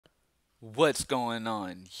What's going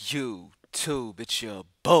on, YouTube? It's your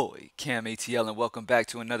boy, CamATL, and welcome back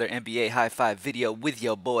to another NBA High Five video with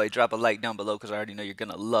your boy. Drop a like down below because I already know you're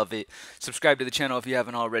going to love it. Subscribe to the channel if you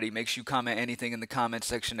haven't already. Make sure you comment anything in the comment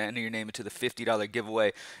section to enter your name into the $50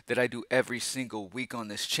 giveaway that I do every single week on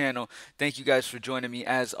this channel. Thank you guys for joining me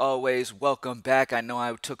as always. Welcome back. I know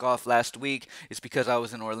I took off last week. It's because I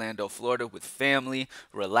was in Orlando, Florida with family,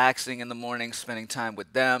 relaxing in the morning, spending time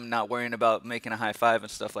with them, not worrying about making a high five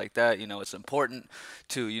and stuff like that. It's important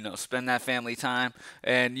to, spend that family time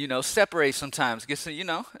and, separate sometimes. Get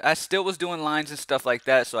some, I still was doing lines and stuff like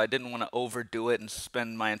that, so I didn't want to overdo it and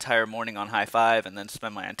spend my entire morning on high five and then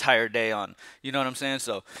spend my entire day on, you know what I'm saying?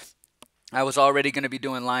 So I was already going to be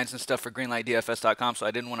doing lines and stuff for greenlightdfs.com, so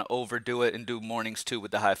I didn't want to overdo it and do mornings too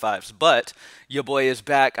with the high fives. But your boy is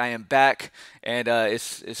back. I am back, and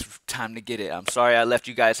it's time to get it. I'm sorry I left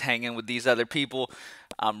you guys hanging with these other people.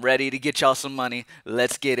 I'm ready to get y'all some money.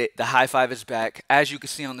 Let's get it. The high five is back. As you can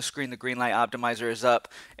see on the screen, the green light optimizer is up,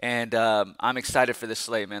 and I'm excited for this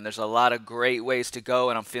slate, man. There's a lot of great ways to go,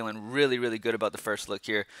 and I'm feeling really, really good about the first look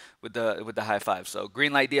here with the high five. So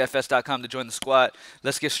greenlightdfs.com to join the squad.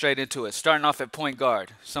 Let's get straight into it. Starting off at point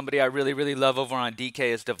guard, somebody I really, really love over on DK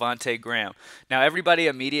is Devontae Graham. Now, everybody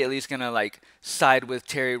immediately is going to side with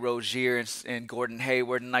Terry Rozier and Gordon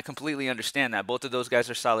Hayward, and I completely understand that. Both of those guys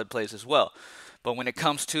are solid plays as well. But when it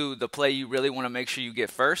comes to the play you really want to make sure you get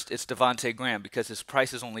first, it's Devontae Graham because his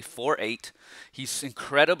price is only 4.8. He's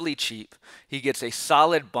incredibly cheap. He gets a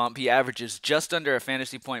solid bump. He averages just under a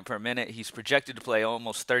fantasy point per minute. He's projected to play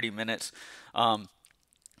almost 30 minutes.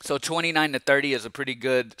 So 29 to 30 is a pretty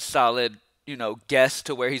good, solid, guess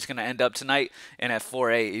to where he's going to end up tonight. And at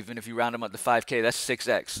 4.8, even if you round him up to 5K, that's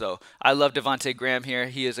 6X. So I love Devontae Graham here.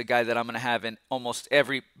 He is a guy that I'm going to have in almost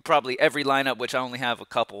probably every lineup, which I only have a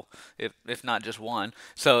couple, if not just one.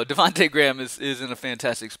 So Devontae Graham is in a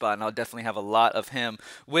fantastic spot, and I'll definitely have a lot of him.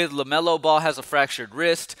 With LaMelo Ball has a fractured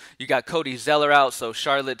wrist. You got Cody Zeller out, so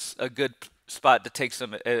Charlotte's a good spot to take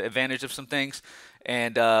some advantage of some things.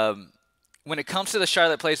 And when it comes to the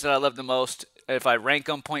Charlotte plays that I love the most, if I rank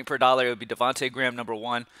them point per dollar, it would be Devontae Graham number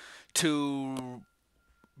 1, 2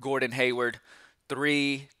 Gordon Hayward,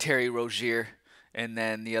 3 Terry Rozier, and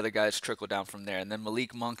then the other guys trickle down from there. And then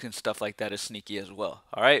Malik Monk and stuff like that is sneaky as well.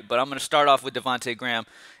 All right, but I'm going to start off with Devontae Graham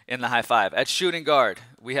in the high five. At shooting guard,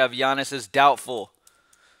 we have Giannis is doubtful.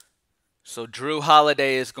 So Drew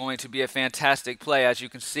Holiday is going to be a fantastic play, as you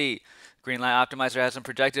can see. Greenlight Optimizer has him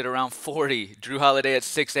projected around 40. Drew Holiday at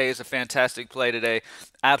 6A is a fantastic play today.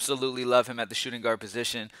 Absolutely love him at the shooting guard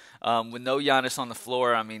position. With no Giannis on the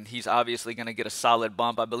floor, I mean, he's obviously going to get a solid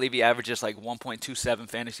bump. I believe he averages like 1.27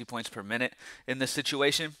 fantasy points per minute in this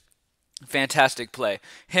situation. Fantastic play.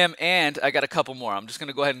 Him, and I got a couple more. I'm just going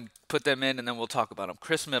to go ahead and put them in, and then we'll talk about them.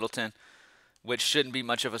 Chris Middleton, which shouldn't be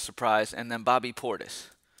much of a surprise, and then Bobby Portis.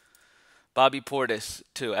 Bobby Portis,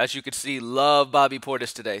 too. As you can see, love Bobby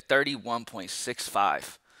Portis today.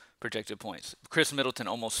 31.65 projected points. Chris Middleton,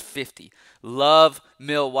 almost 50. Love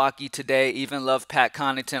Milwaukee today. Even love Pat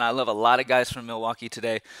Connaughton. I love a lot of guys from Milwaukee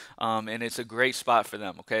today, and it's a great spot for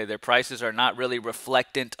them, okay? Their prices are not really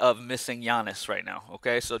reflectant of missing Giannis right now,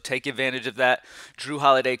 okay? So take advantage of that. Drew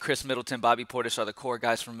Holiday, Chris Middleton, Bobby Portis are the core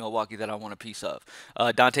guys from Milwaukee that I want a piece of.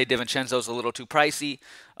 Dante DiVincenzo's a little too pricey.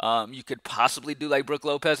 You could possibly do like Brook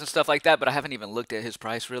Lopez and stuff like that, but I haven't even looked at his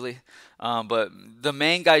price really. But the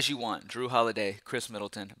main guys you want, Drew Holiday, Chris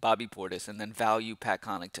Middleton, Bobby Portis, and then value Pat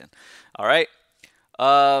Connaughton. All right.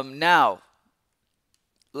 Now,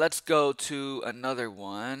 let's go to another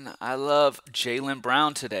one. I love Jaylen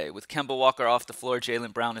Brown today. With Kemba Walker off the floor,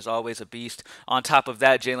 Jaylen Brown is always a beast. On top of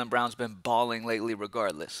that, Jaylen Brown's been balling lately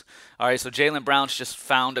regardless. All right, so Jaylen Brown's just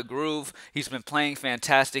found a groove. He's been playing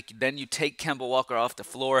fantastic. Then you take Kemba Walker off the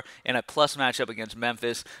floor in a plus matchup against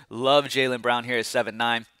Memphis. Love Jaylen Brown here at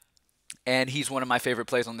 7-9. And he's one of my favorite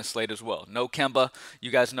plays on this slate as well. No Kemba,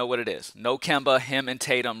 you guys know what it is. No Kemba, him and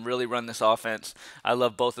Tatum really run this offense. I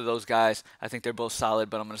love both of those guys. I think they're both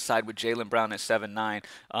solid, but I'm going to side with Jaylen Brown at 7-9.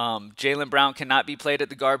 Jaylen Brown cannot be played at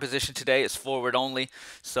the guard position today. It's forward only.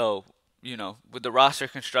 So, with the roster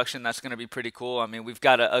construction, that's going to be pretty cool. I mean, we've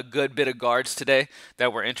got a good bit of guards today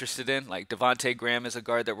that we're interested in. Like Devontae Graham is a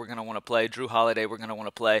guard that we're going to want to play. Drew Holiday we're going to want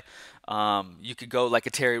to play. You could go like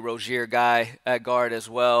a Terry Rozier guy at guard as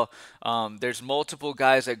well. There's multiple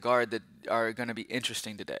guys at guard that are going to be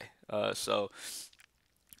interesting today.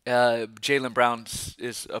 Jaylen Brown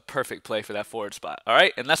is a perfect play for that forward spot. All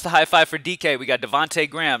right, and that's the high five for DK. We got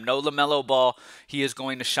Devontae Graham. No LaMelo Ball. He is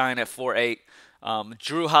going to shine at 4.8.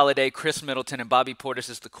 Drew Holiday, Chris Middleton, and Bobby Portis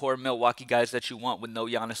is the core Milwaukee guys that you want with no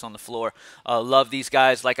Giannis on the floor. Love these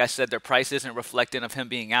guys. Like I said, their price isn't reflecting of him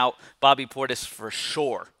being out. Bobby Portis for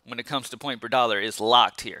sure, when it comes to point per dollar, is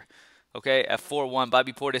locked here. Okay, at 4-1,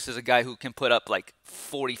 Bobby Portis is a guy who can put up like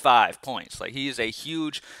 45 points. Like, he is a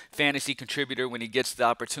huge fantasy contributor when he gets the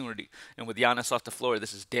opportunity. And with Giannis off the floor,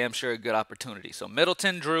 this is damn sure a good opportunity. So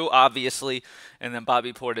Middleton, Drew, obviously, and then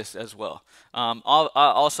Bobby Portis as well.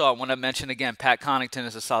 Also, I want to mention again, Pat Connaughton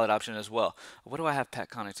is a solid option as well. What do I have Pat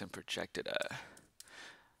Connaughton projected at?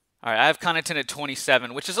 All right, I have Connaughton at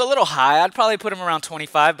 27, which is a little high. I'd probably put him around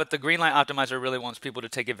 25, but the Greenlight Optimizer really wants people to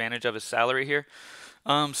take advantage of his salary here.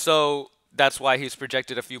 So that's why he's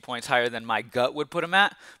projected a few points higher than my gut would put him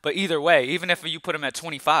at. But either way, even if you put him at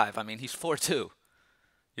 25, I mean, he's 4-2.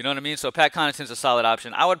 You know what I mean? So Pat Connaughton's a solid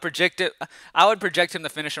option. I would project him to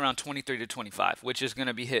finish around 23 to 25, which is going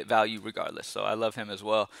to be hit value regardless. So I love him as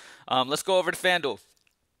well. Let's go over to FanDuel.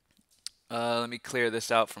 Let me clear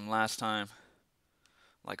this out from last time,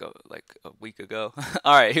 like a week ago.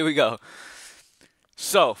 All right, here we go.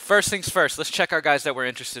 So, first things first, let's check our guys that we're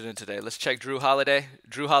interested in today. Let's check Drew Holiday.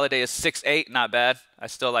 Drew Holiday is 6'8", not bad. I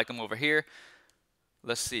still like him over here.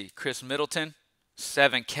 Let's see, Chris Middleton,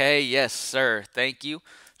 7K, yes sir, thank you.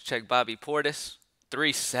 Let's check Bobby Portis,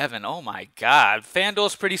 3.7, oh my God.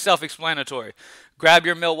 FanDuel's pretty self-explanatory. Grab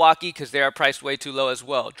your Milwaukee because they are priced way too low as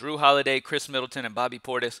well. Drew Holiday, Chris Middleton, and Bobby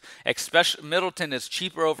Portis. Middleton is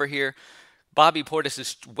cheaper over here. Bobby Portis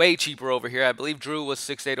is way cheaper over here. I believe Drew was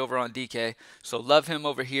 6'8" over on DK. So love him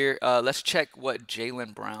over here. Let's check what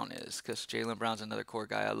Jaylen Brown is, because Jaylen Brown's another core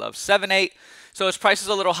guy I love. 7'8". So his price is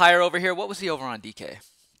a little higher over here. What was he over on DK?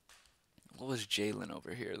 What was Jaylen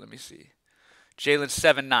over here? Let me see. Jaylen's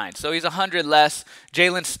 7'9". So he's 100 less.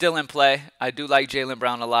 Jaylen's still in play. I do like Jaylen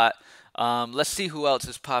Brown a lot. Let's see who else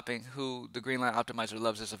is popping, who the Greenlight Optimizer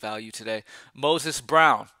loves as a value today. Moses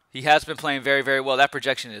Brown. He has been playing very, very well. That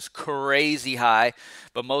projection is crazy high,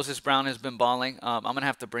 but Moses Brown has been balling. I'm going to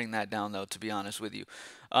have to bring that down, though, to be honest with you.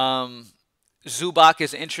 Zubac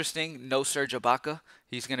is interesting. No Serge Ibaka.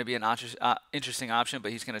 He's going to be an interesting option,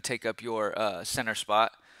 but he's going to take up your center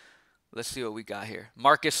spot. Let's see what we got here.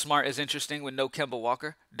 Marcus Smart is interesting with no Kemba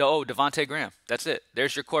Walker. Oh, Devontae Graham. That's it.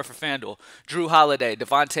 There's your core for FanDuel. Drew Holiday,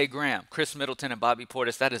 Devontae Graham, Chris Middleton, and Bobby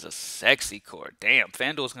Portis. That is a sexy core. Damn,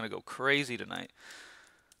 FanDuel's going to go crazy tonight.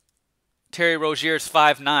 Terry Rozier's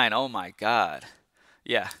 5'9". Oh, my God.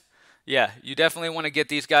 Yeah. Yeah, you definitely want to get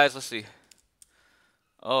these guys. Let's see.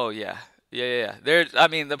 Oh, yeah. Yeah. I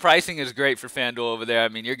mean, the pricing is great for FanDuel over there. I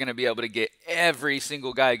mean, you're going to be able to get every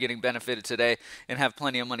single guy getting benefited today and have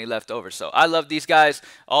plenty of money left over. So I love these guys.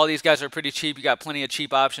 All these guys are pretty cheap. You got plenty of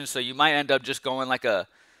cheap options. So you might end up just going like a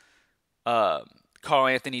Karl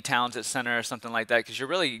Anthony Towns at center or something like that, because you're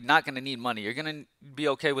really not going to need money. You're going to be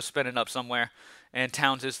okay with spending up somewhere. And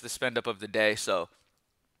Towns is the spend up of the day, so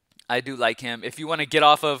I do like him. If you want to get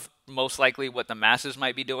off of most likely what the masses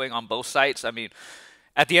might be doing on both sites, I mean,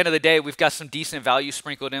 at the end of the day, we've got some decent value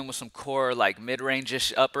sprinkled in with some core like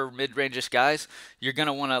mid-range-ish, upper mid-range-ish guys. You're going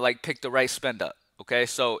to want to like pick the right spend up, okay?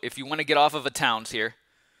 So if you want to get off of a Towns here,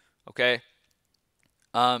 okay,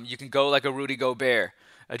 you can go like a Rudy Gobert,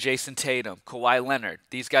 a Jason Tatum, Kawhi Leonard.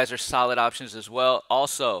 These guys are solid options as well.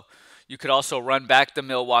 Also, you could also run back the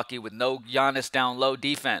Milwaukee with no Giannis down low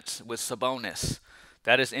defense with Sabonis.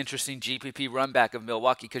 That is interesting GPP run back of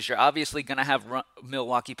Milwaukee, because you're obviously going to have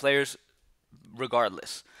Milwaukee players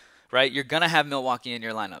regardless, right? You're going to have Milwaukee in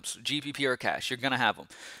your lineups, GPP or cash. You're going to have them.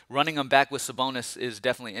 Running them back with Sabonis is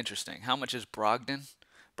definitely interesting. How much is Brogdon?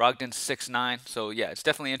 Brogdon's 6'9". So, yeah, it's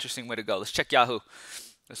definitely an interesting way to go. Let's check Yahoo.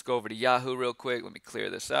 Let's go over to Yahoo real quick. Let me clear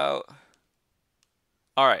this out.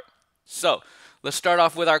 All right. So, let's start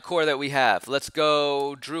off with our core that we have. Let's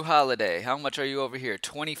go Drew Holiday. How much are you over here?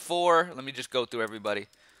 24. Let me just go through everybody.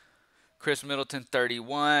 Chris Middleton,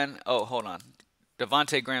 31. Oh, hold on.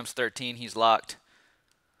 Devontae Graham's 13. He's locked.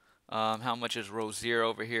 How much is Rozier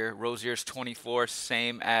over here? Rozier's 24,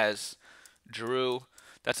 same as Drew.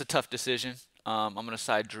 That's a tough decision. I'm going to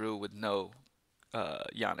side Drew with no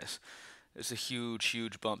Giannis. It's a huge,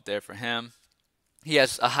 huge bump there for him. He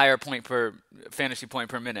has a higher fantasy point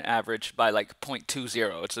per minute average by like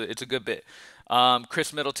 0.20. It's a good bit.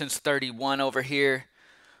 Chris Middleton's 31 over here.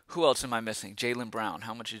 Who else am I missing? Jaylen Brown.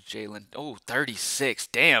 How much is Jaylen? Oh, 36.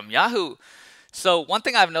 Damn, Yahoo. So one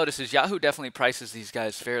thing I've noticed is Yahoo definitely prices these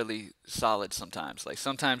guys fairly solid sometimes. Like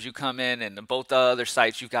sometimes you come in both the other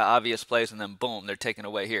sites you've got obvious plays, and then boom, they're taken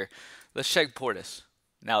away here. Let's check Portis.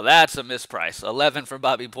 Now that's a misprice. 11 for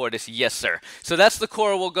Bobby Portis, yes sir. So that's the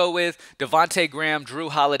core we'll go with. Devontae Graham, Drew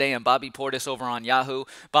Holiday, and Bobby Portis over on Yahoo.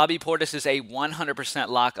 Bobby Portis is a 100%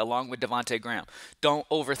 lock along with Devontae Graham. Don't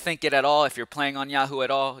overthink it at all. If you're playing on Yahoo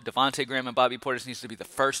at all, Devontae Graham and Bobby Portis needs to be the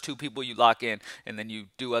first two people you lock in, and then you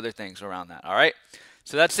do other things around that, all right?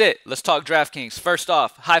 So that's it. Let's talk DraftKings. First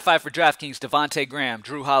off, high five for DraftKings, Devontae Graham,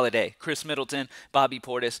 Drew Holiday, Chris Middleton, Bobby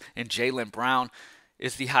Portis, and Jaylen Brown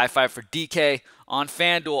is the high five for DK. On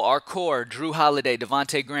FanDuel, our core, Drew Holiday,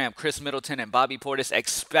 Devontae Graham, Chris Middleton, and Bobby Portis,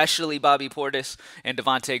 especially Bobby Portis and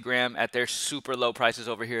Devontae Graham at their super low prices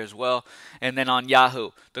over here as well. And then on Yahoo,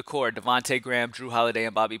 the core, Devontae Graham, Drew Holiday,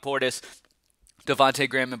 and Bobby Portis. Devontae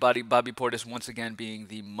Graham and Bobby Portis once again being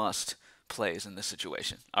the must plays in this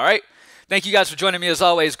situation. All right? Thank you guys for joining me as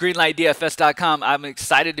always. GreenlightDFS.com. I'm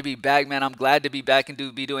excited to be back, man. I'm glad to be back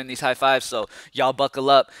and be doing these high fives. So y'all buckle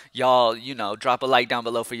up. Y'all, drop a like down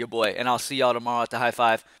below for your boy. And I'll see y'all tomorrow at the high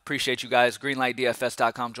five. Appreciate you guys.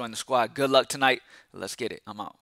 GreenlightDFS.com. Join the squad. Good luck tonight. Let's get it. I'm out.